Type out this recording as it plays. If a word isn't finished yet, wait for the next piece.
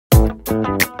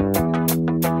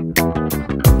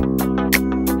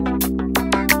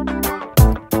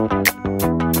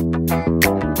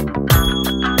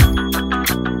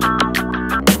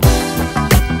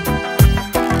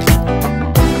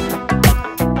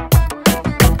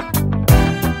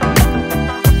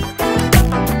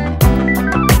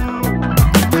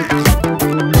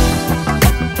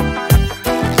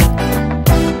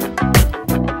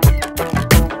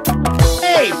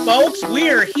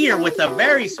With a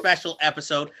very special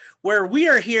episode where we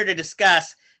are here to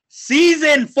discuss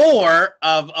season 4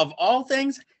 of all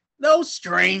things, those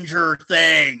Stranger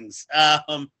Things.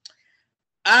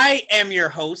 I am your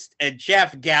host,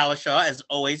 Jeff Galashaw, as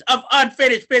always, of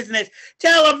Unfinished Business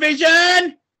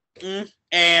Television.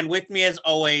 And with me, as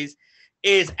always,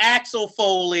 is Axel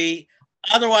Foley,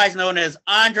 otherwise known as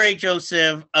Andre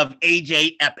Joseph of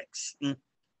AJ Epics.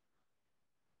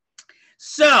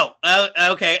 So,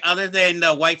 okay, other than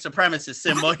the white supremacist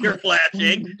symbol you're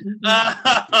flashing,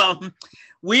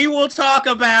 we will talk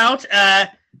about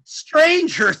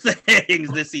Stranger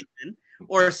Things this season,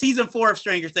 or season 4 of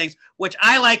Stranger Things, which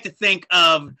I like to think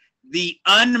of the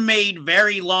unmade,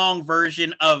 very long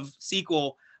version of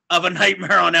sequel of A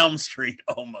Nightmare on Elm Street,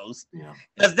 almost.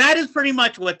 Because that is pretty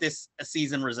much what this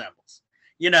season resembles.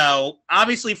 You know,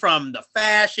 obviously from the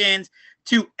fashions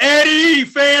to Eddie,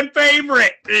 fan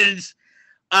favorite, is...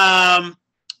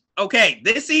 okay,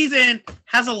 this season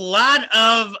has a lot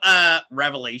of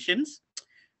revelations.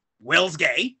 Will's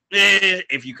gay,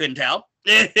 if you couldn't tell.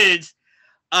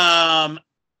 But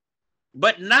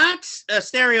not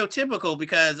stereotypical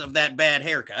because of that bad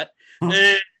haircut.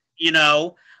 You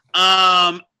know,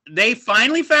 they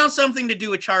finally found something to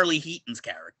do with Charlie Heaton's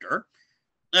character.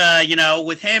 You know,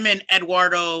 with him and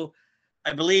Eduardo,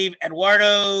 I believe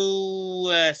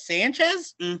Eduardo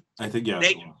Sanchez. I think, yeah.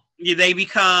 They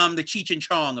become the Cheech and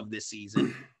Chong of this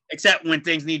season, except when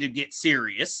things need to get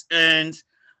serious. And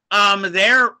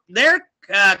their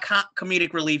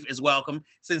comedic relief is welcome,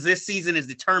 since this season is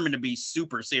determined to be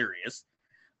super serious.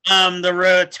 The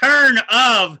return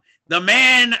of the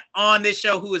man on this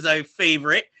show who is a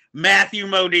favorite, Matthew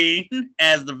Modine,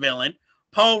 as the villain.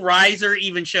 Paul Reiser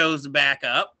even shows back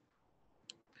up.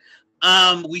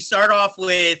 We start off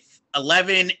with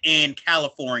 11 in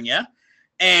California.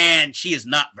 And she is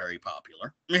not very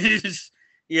popular.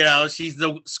 You know, she's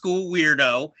the school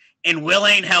weirdo. And Will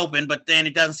ain't helping, but then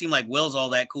it doesn't seem like Will's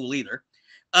all that cool either.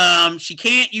 She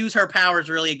can't use her powers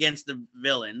really against the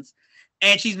villains.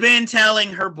 And she's been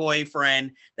telling her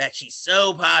boyfriend that she's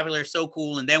so popular, so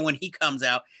cool. And then when he comes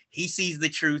out, he sees the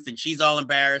truth and she's all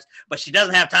embarrassed. But she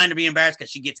doesn't have time to be embarrassed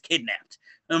because she gets kidnapped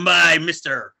by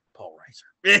Mr. Paul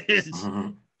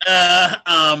Reiser.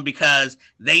 Because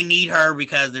they need her,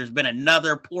 because there's been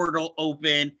another portal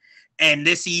open, and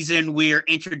this season we're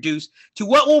introduced to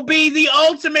what will be the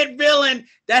ultimate villain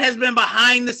that has been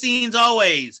behind the scenes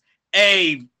always,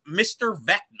 a Mr.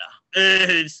 Vecna,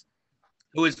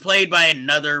 who is played by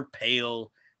another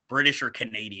pale British or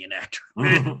Canadian actor.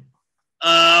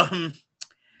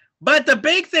 But the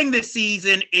big thing this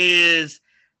season is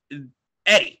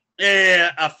Eddie.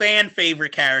 A fan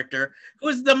favorite character who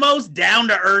is the most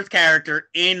down-to-earth character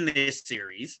in this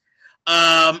series.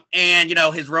 And, you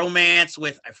know, his romance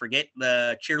with, I forget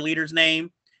the cheerleader's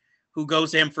name, who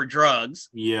goes to him for drugs.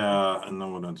 Yeah, and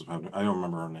then what ends up happening? I don't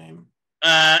remember her name.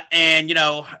 And, you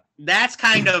know, that's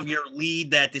kind of your lead,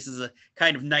 that this is a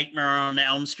kind of Nightmare on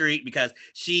Elm Street, because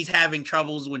she's having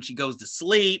troubles when she goes to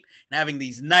sleep and having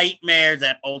these nightmares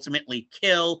that ultimately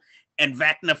kill. And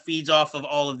Vecna feeds off of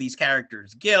all of these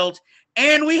characters' guilt.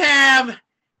 And we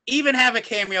even have a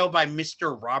cameo by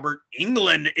Mr. Robert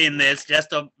Englund in this,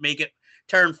 just to make it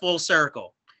turn full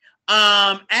circle.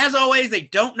 As always, they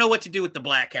don't know what to do with the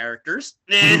black characters.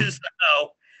 So,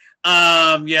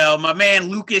 you know, my man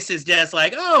Lucas is just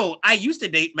like, oh, I used to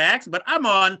date Max, but I'm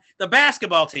on the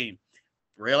basketball team.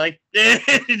 Really?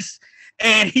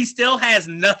 And he still has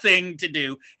nothing to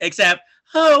do except,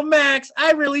 oh, Max,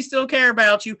 I really still care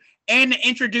about you. And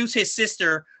introduce his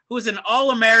sister, who is an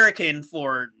All-American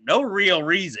for no real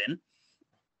reason.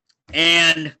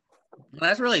 And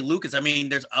that's really Lucas. I mean,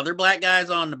 there's other black guys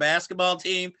on the basketball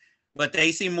team, but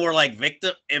they seem more like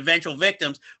eventual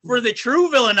victims. For the true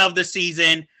villain of the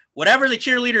season, whatever the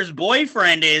cheerleader's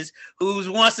boyfriend is,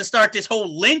 who wants to start this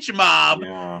whole lynch mob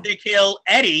to kill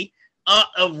Eddie,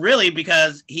 really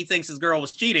because he thinks his girl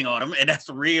was cheating on him, and that's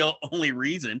the real only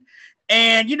reason.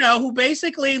 And, you know, who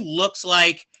basically looks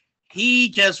like he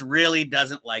just really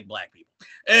doesn't like black people,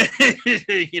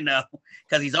 you know,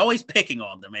 because he's always picking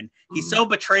on them. And he's so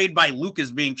betrayed by Lucas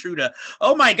being true to,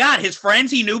 oh my God, his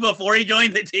friends he knew before he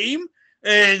joined the team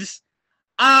is,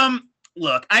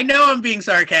 look, I know I'm being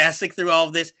sarcastic through all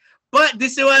of this, But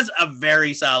this was a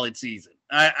very solid season.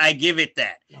 I give it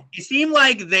that. Yeah. It seemed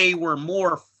like they were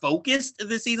more focused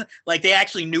this season, like they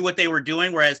actually knew what they were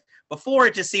doing, whereas before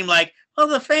it just seemed like, well,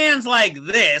 the fans like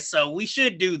this, so we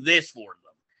should do this for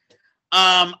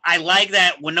them. I like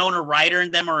that Winona Ryder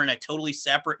and them are in a totally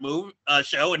separate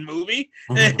show and movie.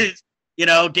 You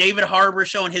know, David Harbour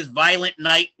showing his violent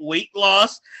night weight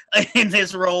loss in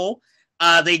this role.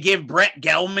 They give Brett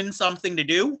Gelman something to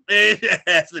do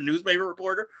as the newspaper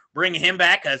reporter, bring him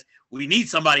back because we need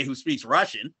somebody who speaks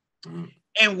Russian.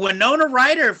 And Winona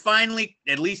Ryder finally,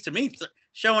 at least to me,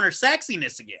 showing her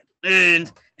sexiness again. And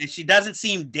she doesn't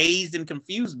seem dazed and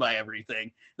confused by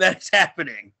everything that's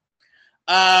happening.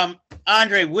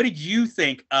 Andre, what did you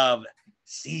think of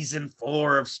season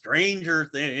 4 of Stranger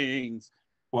Things?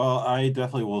 Well, I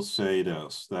definitely will say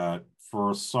this, that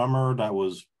for a summer that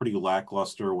was pretty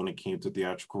lackluster when it came to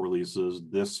theatrical releases,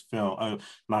 this film,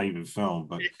 not even film,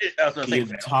 but the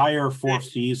entire 4th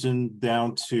season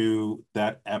down to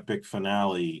that epic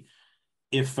finale,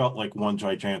 it felt like one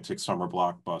gigantic summer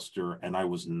blockbuster, and I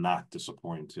was not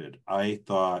disappointed. I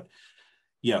thought,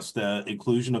 yes, the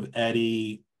inclusion of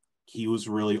Eddie, he was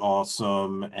really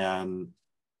awesome, and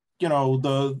you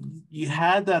know, you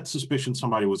had that suspicion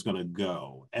somebody was going to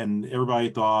go, and everybody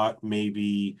thought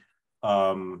maybe,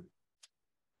 I'm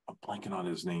blanking on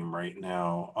his name right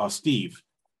now, Steve.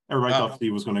 Everybody thought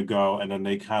Steve was going to go, and then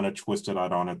they kind of twisted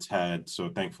it on its head. So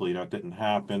thankfully that didn't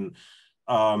happen.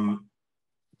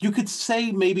 You could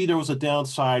say maybe there was a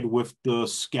downside with the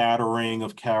scattering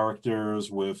of characters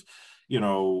with, you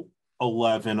know,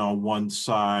 11 on one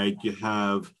side. You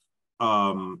have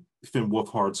Finn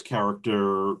Wolfhard's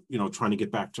character, you know, trying to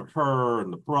get back to her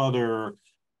and the brother.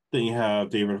 Then you have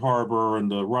David Harbour in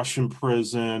the Russian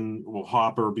prison, well,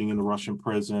 Hopper being in the Russian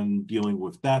prison, dealing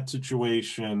with that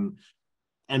situation.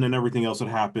 And then everything else that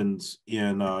happens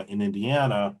in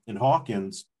Indiana, in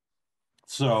Hawkins.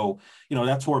 So, you know,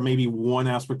 that's where maybe one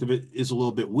aspect of it is a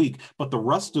little bit weak, but the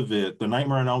rest of it, the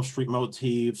Nightmare on Elm Street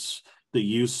motifs, the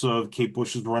use of Kate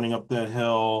Bush's running up that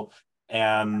hill,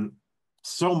 and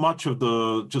so much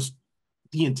of just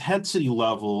the intensity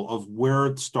level of where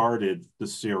it started the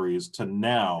series to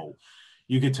now,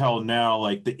 you could tell now,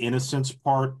 like, the innocence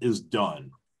part is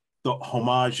done. The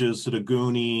homages to the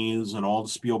Goonies and all the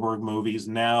Spielberg movies,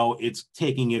 now it's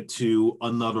taking it to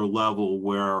another level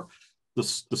where the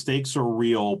stakes are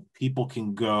real, people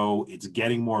can go, it's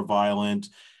getting more violent.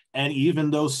 And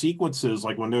even those sequences,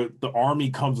 like when the army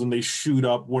comes and they shoot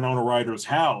up Winona Ryder's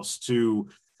house, to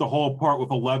the whole part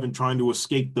with 11 trying to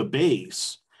escape the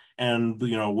base, and,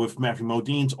 you know, with Matthew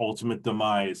Modine's ultimate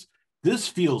demise, this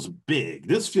feels big.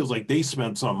 This feels like they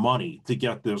spent some money to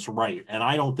get this right. And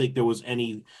I don't think there was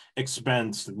any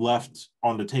expense left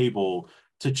on the table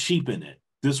to cheapen it.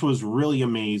 This was really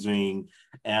amazing.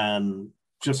 And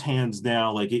just hands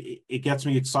down, like, it gets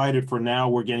me excited for now.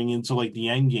 We're getting into like the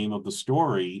end game of the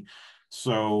story.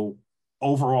 So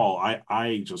overall,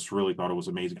 I just really thought it was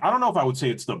amazing. I don't know if I would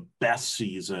say it's the best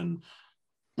season,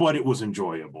 but it was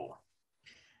enjoyable.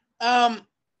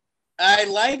 I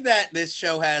like that this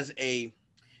show has a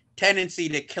tendency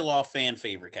to kill off fan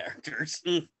favorite characters.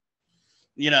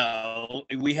 You know,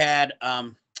 we had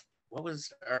what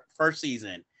was our first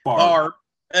season? Barb.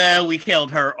 We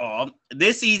killed her off.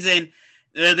 This season,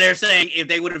 they're saying if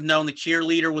they would have known the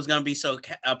cheerleader was going to be so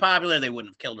popular, they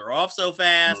wouldn't have killed her off so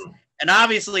fast. And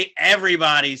obviously,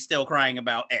 everybody's still crying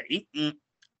about Eddie,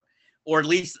 or at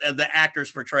least the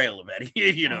actor's portrayal of Eddie.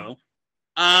 You know,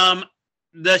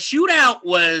 the shootout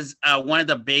was one of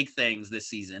the big things this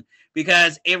season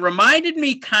because it reminded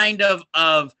me kind of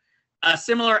a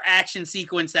similar action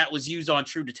sequence that was used on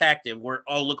True Detective, where it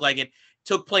all looked like it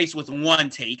took place with one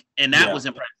take, and that was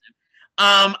impressive.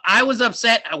 I was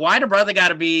upset. Why the brother got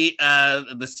to be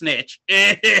the snitch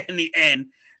in the end,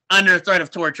 under threat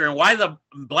of torture, and why the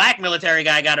black military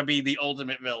guy got to be the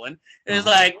ultimate villain? It's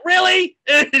like, really?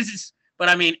 But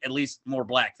I mean, at least more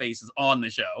black faces on the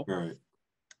show. Right.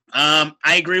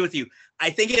 I agree with you. I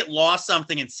think it lost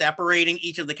something in separating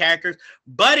each of the characters,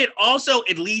 but it also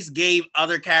at least gave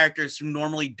other characters who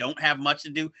normally don't have much to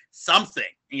do something.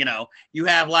 You know, you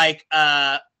have like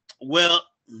Wolf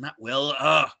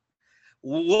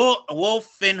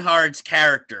Finhard's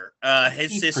character.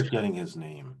 His sister. Forgetting his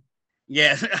name.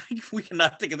 Yeah, we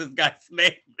cannot think of this guy's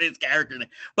name, his character name.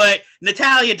 But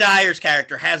Natalia Dyer's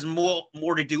character has more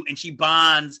to do, and she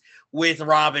bonds with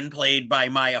Robin, played by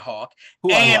Maya Hawke.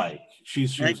 Who I like.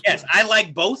 She's yes, good. I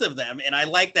like both of them, and I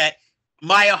like that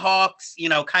Maya Hawke's, you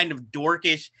know, kind of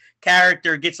dorkish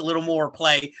character gets a little more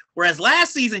play. Whereas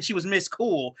last season she was Miss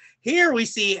Cool. Here we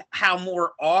see how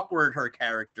more awkward her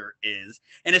character is,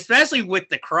 and especially with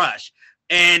the crush.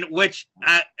 and which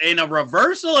in a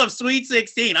reversal of Sweet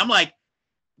 16, I'm like,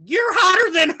 you're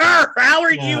hotter than her. How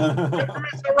are you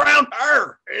around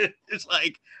her? It's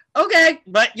like, okay,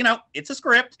 but you know, it's a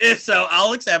script, so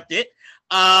I'll accept it.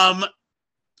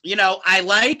 You know, I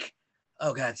like.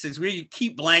 Oh God, since we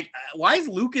keep blank, why is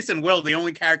Lucas and Will the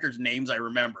only characters' names I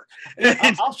remember?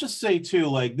 I'll just say too,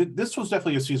 like this was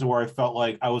definitely a season where I felt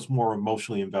like I was more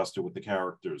emotionally invested with the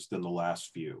characters than the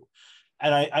last few,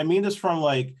 and I mean this from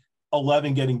like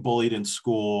 11 getting bullied in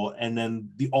school, and then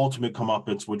the ultimate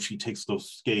comeuppance when she takes those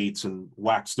skates and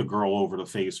whacks the girl over the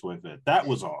face with it. That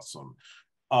was awesome.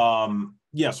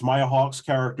 Yes, Maya Hawke's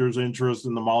character's interest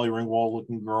in the Molly Ringwald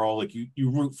looking girl, like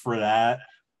you root for that.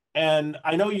 And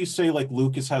I know you say like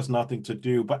Lucas has nothing to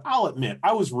do, but I'll admit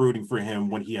I was rooting for him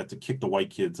when he had to kick the white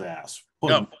kid's ass.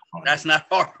 No, that's not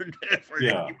hard for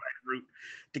anybody to root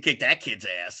to kick that kid's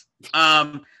ass.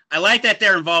 I like that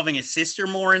they're involving his sister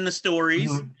more in the stories.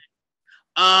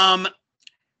 Mm-hmm.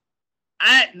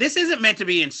 This isn't meant to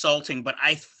be insulting, but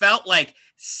I felt like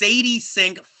Sadie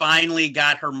Sink finally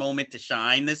got her moment to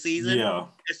shine this season. Yeah.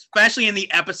 Especially in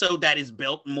the episode that is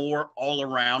built more all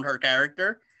around her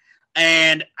character.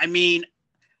 And I mean,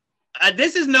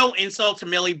 this is no insult to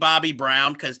Millie Bobby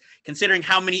Brown, because considering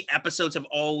how many episodes have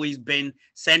always been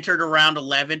centered around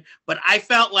 11, but I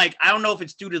felt like, I don't know if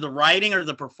it's due to the writing or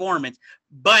the performance,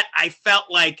 but I felt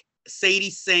like Sadie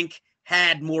Sink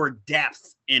had more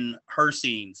depth in her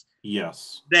scenes.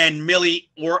 Yes. Than Millie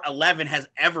or 11 has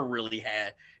ever really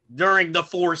had during the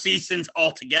 4 seasons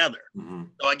altogether. Mm-hmm.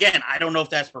 So again, I don't know if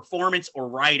that's performance or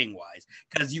writing wise,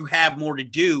 because you have more to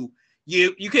do.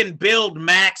 You can build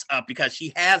Max up because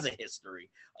she has a history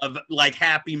of like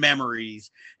happy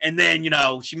memories, and then, you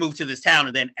know, she moved to this town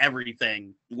and then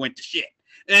everything went to shit.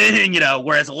 And, you know,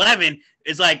 whereas 11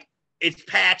 is like, it's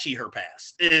patchy, her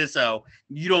past. So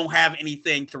you don't have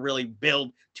anything to really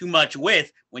build too much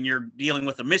with when you're dealing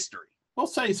with a mystery. Well,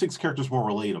 76 characters more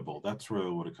relatable. That's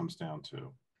really what it comes down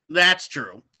to. That's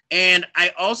true. And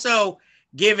I also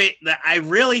give it that I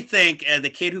really think the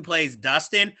kid who plays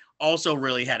Dustin also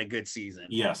really had a good season.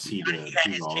 Yes, he did. He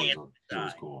had his chance. He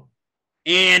was cool.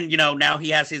 And, you know, now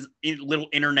he has his little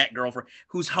internet girlfriend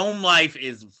whose home life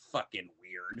is fucking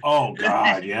weird. Oh,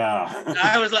 God, yeah.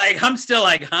 I was like, I'm still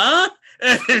like, huh?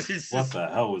 What the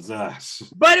hell was that?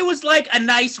 But it was like a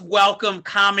nice welcome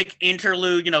comic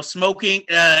interlude, you know, smoking,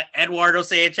 Eduardo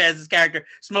Sanchez's character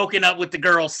smoking up with the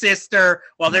girl's sister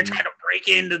while they're trying to break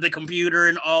into the computer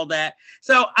and all that.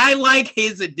 So I like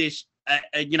his addition.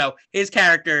 You know, his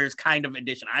character's kind of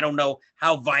addition. I don't know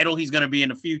how vital he's going to be in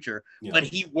the future, but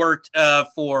he worked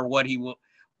for what he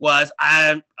was.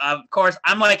 Of course,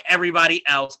 I'm like everybody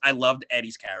else. I loved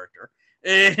Eddie's character.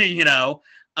 You know,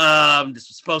 this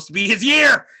was supposed to be his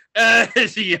year.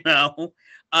 You know,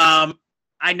 I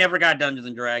never got Dungeons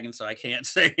and Dragons, so I can't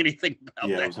say anything about that.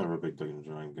 Yeah, I was never a big Dungeons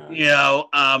and Dragons guy. You know,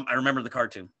 I remember the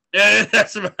cartoon.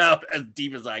 That's about as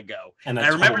deep as I go. And I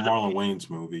remember Marlon Wayne's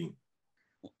movie.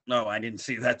 No, I didn't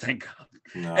see that, thank God.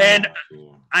 No, and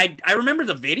I remember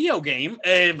the video game,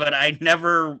 but I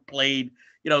never played,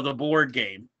 you know, the board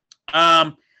game.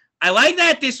 I like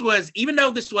that this was, even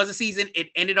though this was a season, it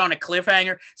ended on a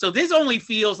cliffhanger. So this only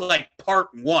feels like part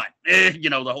 1, you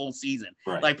know, the whole season.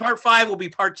 Right. Like part 5 will be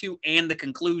part 2 and the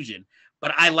conclusion.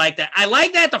 But I like that. I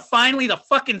like that finally the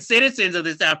fucking citizens of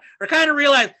this town are kind of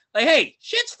realize, like, hey,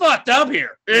 shit's fucked up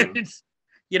here. It's,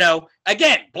 you know,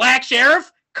 again, black sheriff.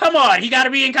 Come on, he got to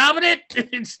be incompetent.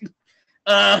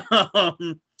 I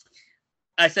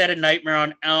said A Nightmare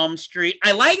on Elm Street.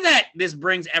 I like that this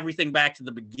brings everything back to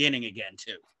the beginning again,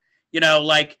 too. You know,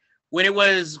 like when it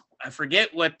was, I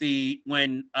forget when the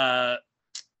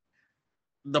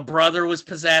brother was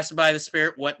possessed by the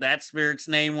spirit, what that spirit's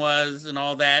name was and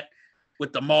all that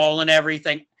with the mall and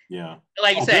everything. Yeah.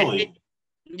 Like you said,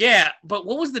 but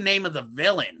what was the name of the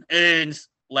villain? And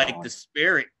like the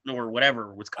spirit or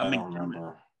whatever was coming from it.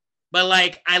 But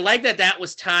like, I like that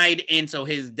was tied in so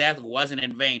his death wasn't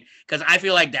in vain, because I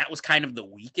feel like that was kind of the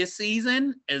weakest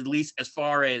season, at least as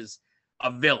far as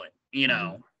a villain, you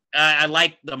know. I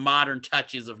like the modern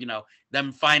touches of, you know,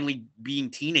 them finally being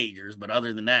teenagers, but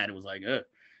other than that, it was like,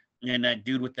 and that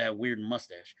dude with that weird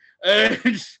mustache. I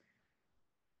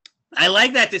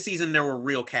like that this season there were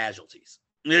real casualties.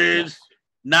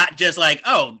 Not just like,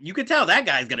 oh, you could tell that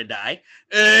guy's gonna die,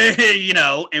 you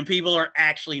know, and people are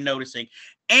actually noticing.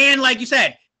 And like you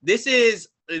said, this is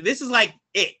like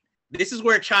it. This is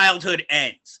where childhood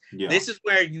ends. Yeah. This is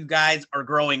where you guys are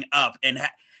growing up and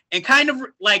kind of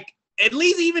like, at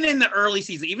least even in the early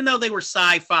season, even though they were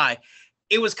sci-fi,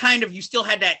 it was kind of, you still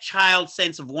had that child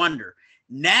sense of wonder.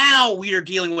 Now we are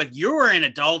dealing with, you're in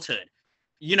adulthood.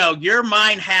 your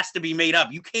mind has to be made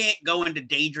up. You can't go into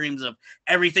daydreams of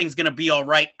everything's going to be all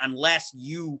right unless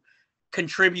you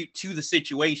contribute to the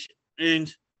situation.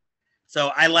 And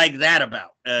so I like that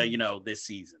about, this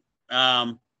season.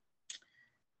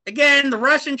 Again, the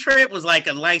Russian trip was like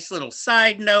a nice little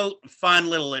side note, fun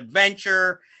little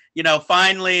adventure.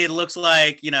 Finally, it looks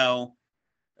like, Winona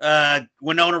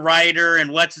Ryder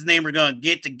and what's his name are going to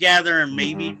get together and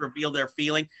maybe reveal their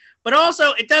feeling. But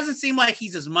also, it doesn't seem like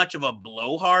he's as much of a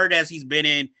blowhard as he's been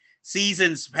in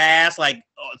seasons past, like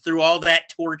through all that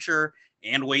torture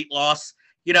and weight loss.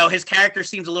 His character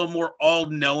seems a little more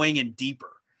all-knowing and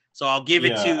deeper. So I'll give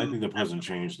it to... I think the president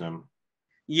changed him.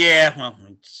 Yeah, well,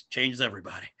 it changes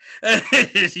everybody.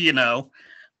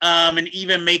 And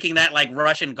even making that like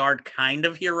Russian guard kind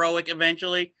of heroic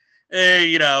eventually.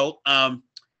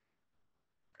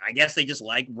 I guess they just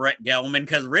like Brett Gelman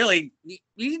because really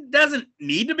he doesn't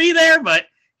need to be there, but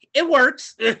it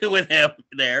works with him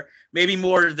there. Maybe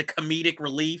more the comedic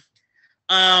relief.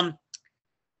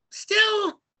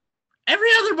 Still, every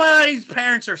other body's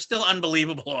parents are still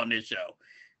unbelievable on this show.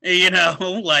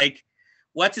 Like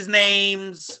what's his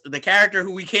name's the character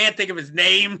who we can't think of his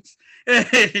names.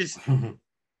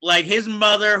 Like his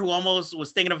mother who almost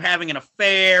was thinking of having an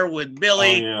affair with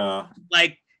Billy. Oh, yeah.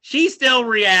 Like she still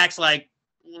reacts like,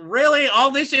 really,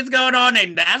 all this shit's going on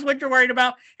and that's what you're worried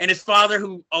about? And his father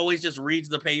who always just reads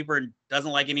the paper and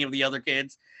doesn't like any of the other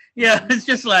kids. Yeah, it's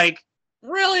just like,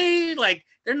 really? Like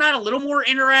they're not a little more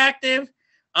interactive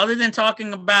other than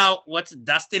talking about what's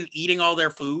Dustin eating all their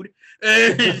food.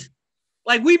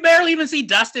 Like we barely even see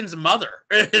Dustin's mother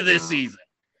this season.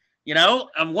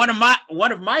 One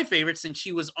of my favorites, since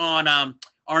she was on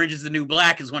Orange is the New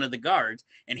Black, is one of the guards,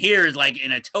 and here is like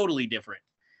in a totally different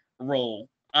role.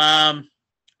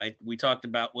 We talked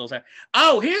about Will's.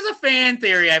 Oh, here's a fan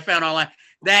theory I found online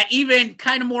that even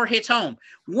kind of more hits home.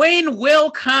 When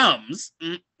Will comes,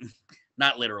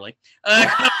 not literally,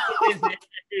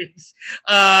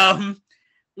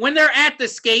 when they're at the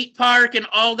skate park and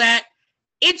all that,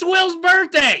 it's Will's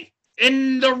birthday.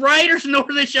 And the writers nor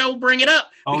the show bring it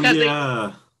up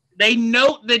because they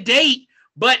note the date,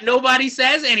 but nobody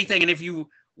says anything. And if you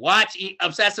watch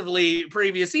obsessively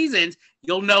previous seasons,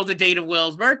 you'll know the date of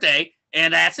Will's birthday,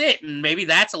 and that's it. And maybe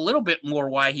that's a little bit more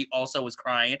why he also was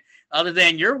crying. Other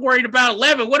than you're worried about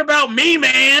 11. What about me,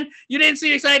 man? You didn't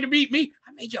seem excited to meet me.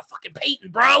 I made you a fucking painting,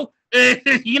 bro.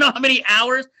 You know how many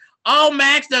hours? All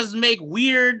Max does is make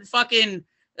weird fucking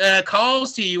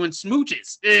calls to you and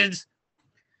smooches.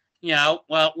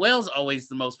 Well, Will's always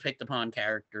the most picked upon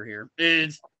character here.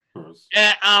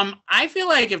 I feel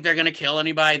like if they're gonna kill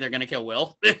anybody, they're gonna kill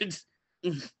Will. I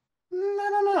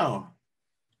don't know.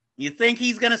 You think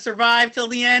he's gonna survive till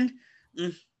the end?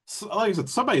 So, like I said,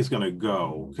 somebody's gonna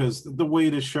go because the way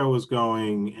the show is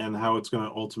going and how it's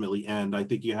gonna ultimately end, I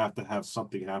think you have to have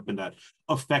something happen that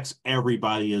affects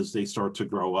everybody as they start to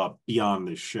grow up beyond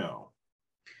this show.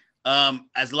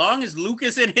 As long as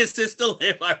Lucas and his sister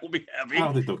live, I will be happy. I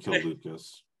don't think they'll kill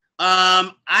Lucas.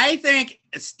 I think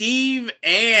Steve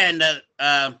and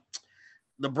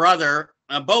the brother,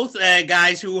 both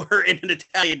guys who were in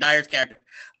Natalia Dyer's character,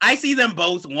 I see them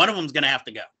both. One of them's gonna have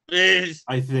to go.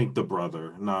 I think the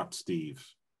brother, not Steve.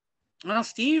 Well,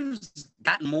 Steve's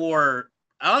got more.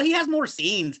 Oh, he has more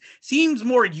scenes. Seems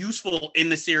more useful in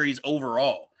the series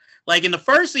overall. Like in the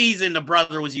first season, the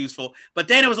brother was useful, but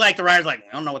then it was like the writers like,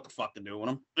 I don't know what the fuck to do with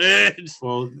him.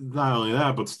 Well, not only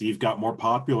that, but Steve got more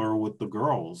popular with the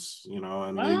girls, and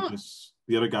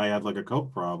the other guy had like a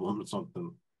coke problem or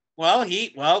something. Well,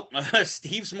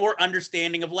 Steve's more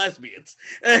understanding of lesbians,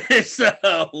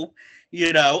 so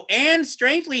and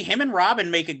strangely, him and Robin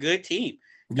make a good team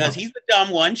because he's the dumb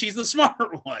one, she's the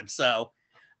smart one. So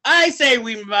I say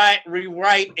we might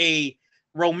rewrite a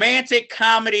romantic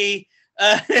comedy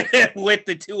with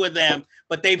the two of them,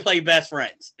 but they play best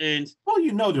friends. And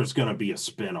there's going to be a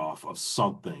spin-off of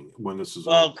something when this is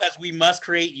because we must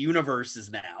create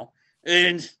universes now.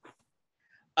 And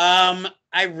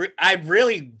I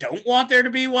really don't want there to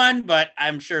be one, but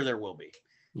I'm sure there will be.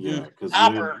 Yeah, because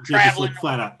Hopper traveling just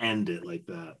flat out end it like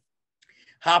that.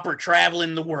 Hopper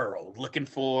traveling the world looking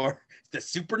for the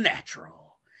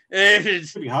supernatural.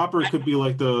 Hopper could be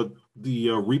like the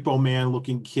Repo Man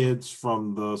looking kids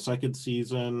from the second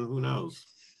season. Who knows?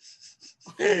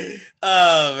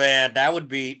 Oh man, that would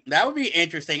be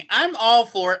interesting. I'm all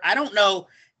for it. I don't know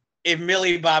if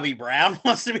Millie Bobby Brown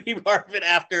wants to be part of it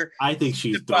after. I think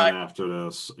she's done after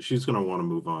this. She's gonna want to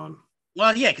move on.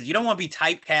 Well, yeah, because you don't want to be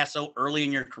typecast so early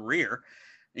in your career.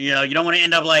 You don't want to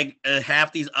end up like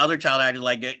half these other child actors.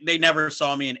 Like they never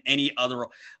saw me in any other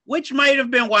role, which might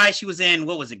have been why she was in,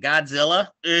 what was it, Godzilla?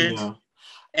 Yeah.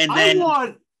 And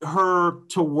then her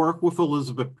to work with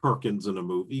Elizabeth Perkins in a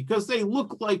movie because they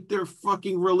look like they're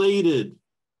fucking related.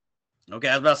 Okay,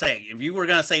 I was about to say, if you were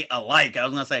gonna say alike, I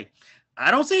was gonna say, I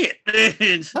don't see it.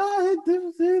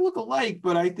 They look alike,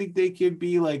 but I think they could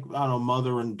be like, I don't know,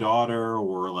 mother and daughter,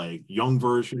 or like young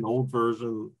version, old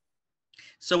version.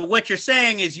 So what you're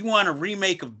saying is you want a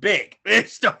remake of Big,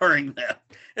 starring them,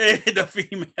 the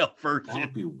female version.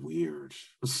 That'd be weird.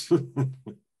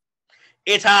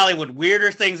 It's Hollywood.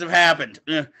 Weirder things have happened.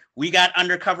 We got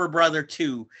Undercover Brother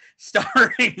 2,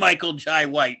 starring Michael Jai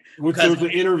White. Which there's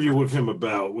an interview with him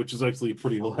about, which is actually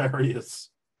pretty hilarious.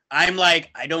 I'm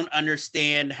like, I don't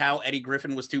understand how Eddie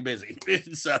Griffin was too busy.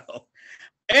 So,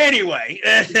 anyway,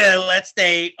 let's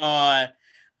stay on.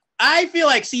 I feel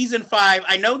like season 5,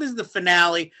 I know this is the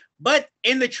finale, but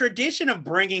in the tradition of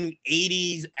bringing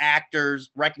 80s actors,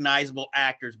 recognizable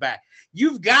actors back,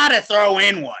 you've got to throw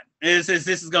in one. This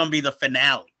is going to be the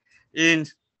finale.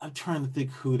 And I'm trying to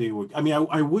think who they would. I mean,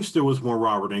 I wish there was more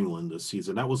Robert Englund this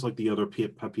season. That was like the other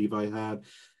pet peeve I had.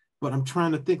 But I'm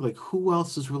trying to think, like, who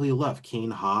else is really left?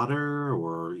 Kane Hodder,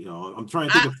 or, you know, I'm trying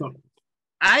to think of something.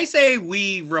 I say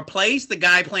we replace the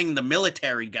guy playing the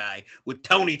military guy with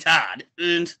Tony Todd.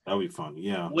 And that'd be fun,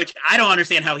 yeah. Which I don't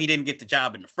understand how he didn't get the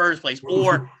job in the first place.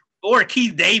 Or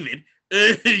Keith David,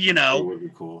 you know. That would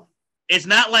be cool. It's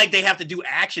not like they have to do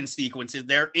action sequences.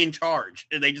 They're in charge.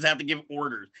 They just have to give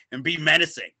orders and be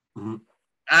menacing.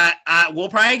 Mm-hmm. We'll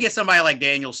probably get somebody like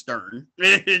Daniel Stern.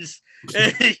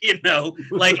 You know,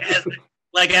 like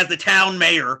as the town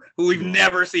mayor, who we've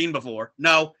never seen before.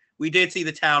 No, we did see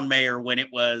the town mayor when it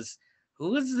was,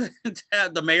 who was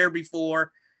the mayor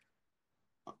before?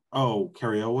 Oh,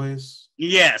 Carrie Elways?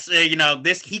 Yes, you know,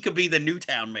 he could be the new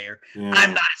town mayor. Yeah.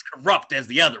 I'm not as corrupt as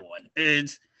the other one.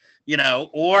 It's, you know,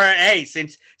 or hey,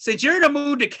 since you're in a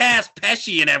mood to cast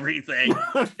Pesci and everything,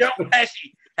 Joe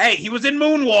Pesci. Hey, he was in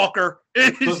Moonwalker.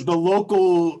 the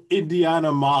local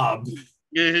Indiana mob.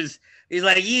 He's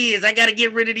like, yes, I got to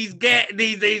get rid of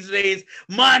these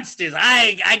monsters.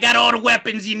 I got all the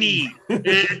weapons you need.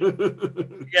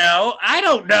 You know, I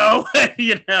don't know.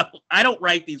 You know, I don't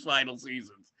write these final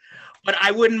seasons, but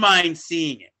I wouldn't mind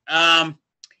seeing it.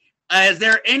 Is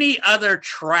there any other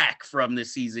track from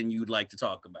this season you'd like to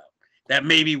talk about that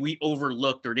maybe we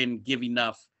overlooked or didn't give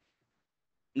enough,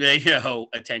 you know,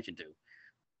 attention to?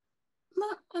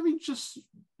 I mean, just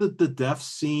the death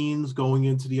scenes going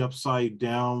into the Upside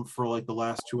Down for like the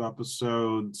last 2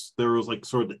 episodes. There was like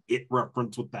sort of the It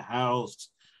reference with the house,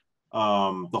 the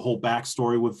whole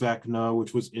backstory with Vecna,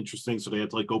 which was interesting. So they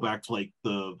had to like go back to like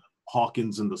the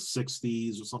Hawkins in the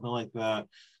 60s or something like that.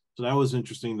 So that was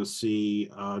interesting to see.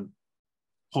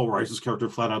 Paul Rice's character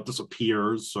flat out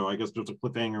disappears. So I guess there's a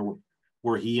cliffhanger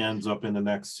where he ends up in the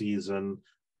next season.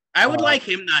 I would like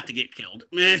him not to get killed.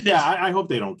 Yeah, I hope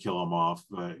they don't kill him off,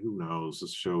 but who knows?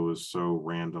 This show is so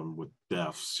random with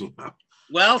deaths, you know.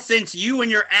 Well, since you and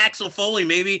your Axel Foley,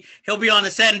 maybe he'll be on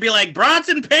the set and be like,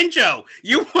 Bronson Pinchot,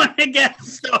 you want to get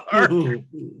started?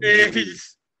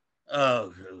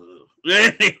 Oh,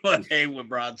 anyway, with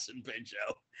Bronson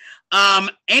Pinchot.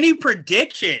 Any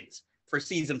predictions for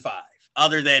season 5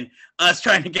 other than us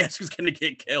trying to guess who's going to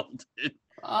get killed?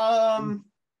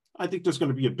 I think there's going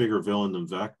to be a bigger villain than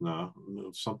Vecna.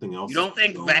 Something else. You don't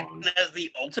think Vecna is the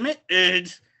ultimate?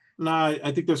 No,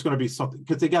 I think there's going to be something,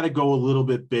 because they got to go a little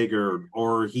bit bigger,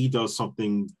 or he does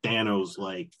something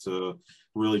Thanos-like to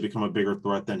really become a bigger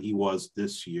threat than he was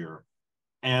this year.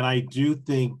 And I do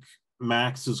think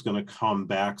Max is going to come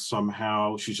back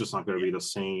somehow. She's just not going to be the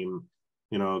same.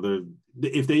 You know,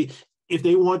 if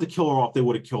they wanted to kill her off, they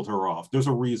would have killed her off. There's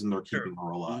a reason they're keeping her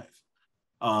alive.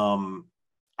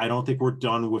 I don't think we're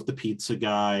done with the pizza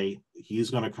guy.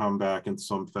 He's going to come back in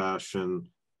some fashion.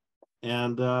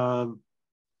 And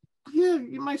yeah,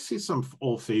 you might see some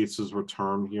old faces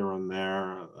return here and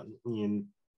there. I mean,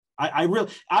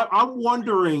 I'm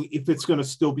wondering if it's going to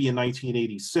still be in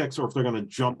 1986 or if they're going to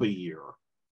jump a year.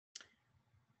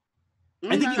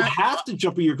 I think you have to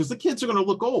jump a year because the kids are going to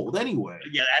look old anyway.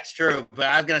 Yeah, that's true. But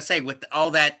I was going to say, with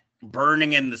all that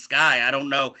burning in the sky, I don't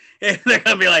know if they're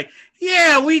going to be like,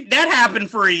 yeah, that happened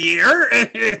for a year.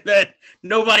 That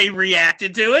nobody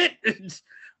reacted to it.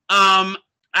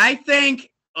 I think,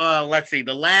 let's see,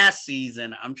 the last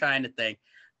season, I'm trying to think.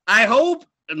 I hope,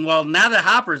 well, now that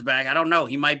Hopper's back, I don't know,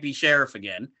 he might be sheriff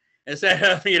again. Instead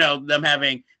of, you know, them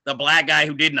having the black guy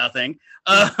who did nothing.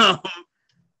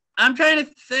 I'm trying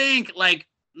to think, like,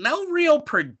 no real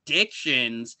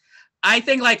predictions. I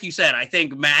think, like you said, I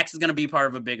think Max is going to be part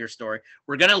of a bigger story.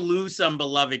 We're going to lose some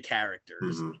beloved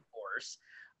characters, of course.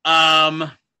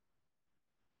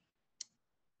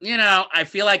 You know, I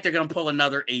feel like they're going to pull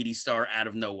another 80 star out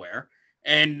of nowhere.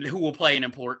 and who will play an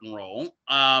important role.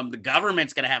 The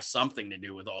government's going to have something to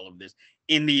do with all of this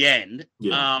in the end.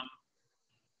 Yeah.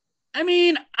 I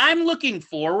mean, I'm looking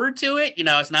forward to it. You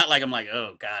know, it's not like I'm like,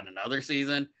 oh God, another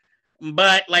season.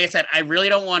 But like I said, I really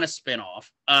don't want a spinoff.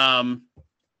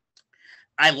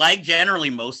 I like generally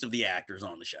most of the actors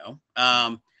on the show.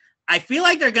 I feel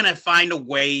like they're gonna find a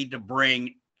way to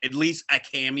bring at least a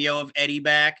cameo of Eddie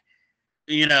back.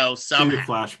 You know, somehow.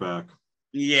 Flashback.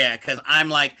 Yeah, because I'm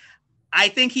like, I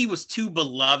think he was too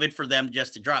beloved for them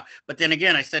just to drop. But then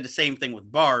again, I said the same thing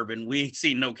with Barb, and we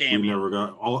see no cameo. We never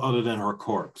got all other than her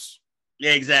corpse.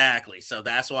 Yeah, exactly. So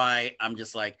that's why I'm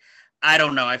just like, I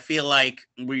don't know. I feel like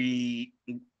the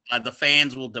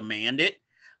fans will demand it.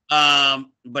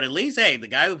 But at least, hey, the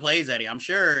guy who plays Eddie, I'm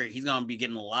sure he's gonna be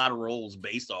getting a lot of roles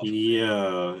based off.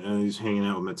 Yeah, and he's hanging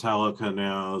out with Metallica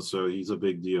now, so he's a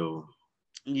big deal.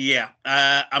 Yeah,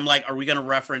 I'm like, are we gonna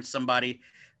reference somebody,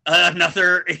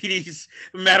 another 80s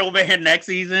metal band next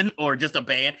season, or just a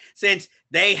band, since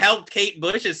they helped Kate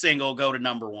Bush's single go to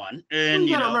 #1? And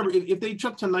you gotta remember, if they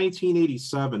jumped to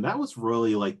 1987, that was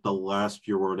really like the last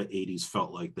year where the 80s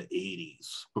felt like the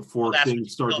 80s before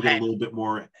things started to get a little bit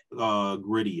more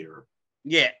grittier.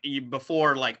 Yeah,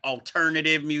 before like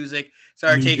alternative music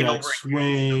started taking over,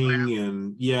 swing,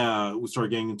 and we started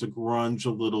getting into grunge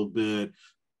a little bit.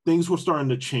 Things were starting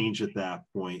to change at that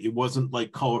point. It wasn't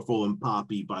like colorful and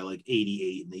poppy by like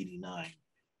 88 and 89.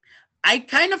 I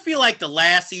kind of feel like the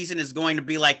last season is going to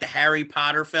be like the Harry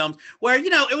Potter films, where,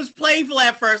 you know, it was playful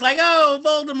at first, like, oh,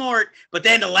 Voldemort. But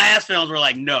then the last films were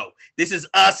like, no, this is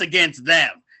us against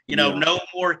them. You know, no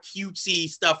more cutesy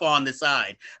stuff on the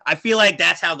side. I feel like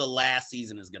that's how the last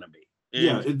season is going to be.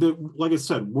 Like I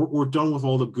said, we're done with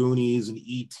all the Goonies and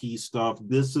E.T. stuff.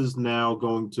 This is now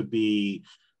going to be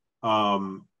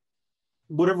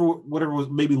whatever was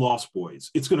maybe Lost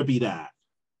Boys. It's going to be that.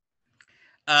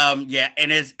 And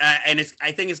it's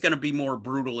I think it's going to be more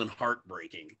brutal and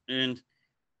heartbreaking.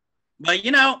 But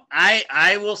you know,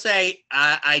 I will say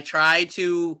I try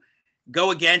to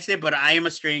go against it, but I am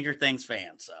a Stranger Things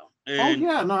fan. So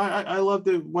I loved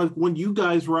it when you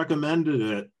guys recommended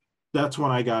it. That's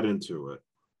when I got into it.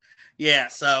 Yeah,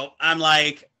 so I'm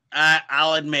like,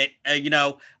 I'll admit, you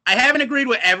know, I haven't agreed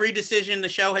with every decision the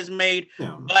show has made,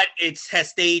 but it has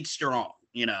stayed strong,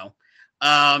 you know.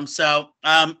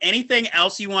 Anything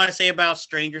else you want to say about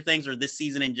Stranger Things or this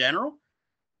season in general?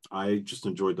 I just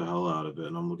enjoyed the hell out of it,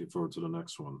 and I'm looking forward to the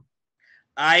next one.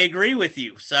 I agree with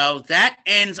you. So that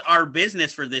ends our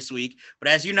business for this week. But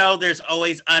as you know, there's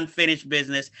always unfinished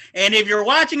business. And if you're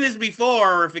watching this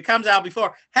before, or if it comes out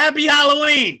before, happy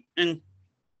Halloween! And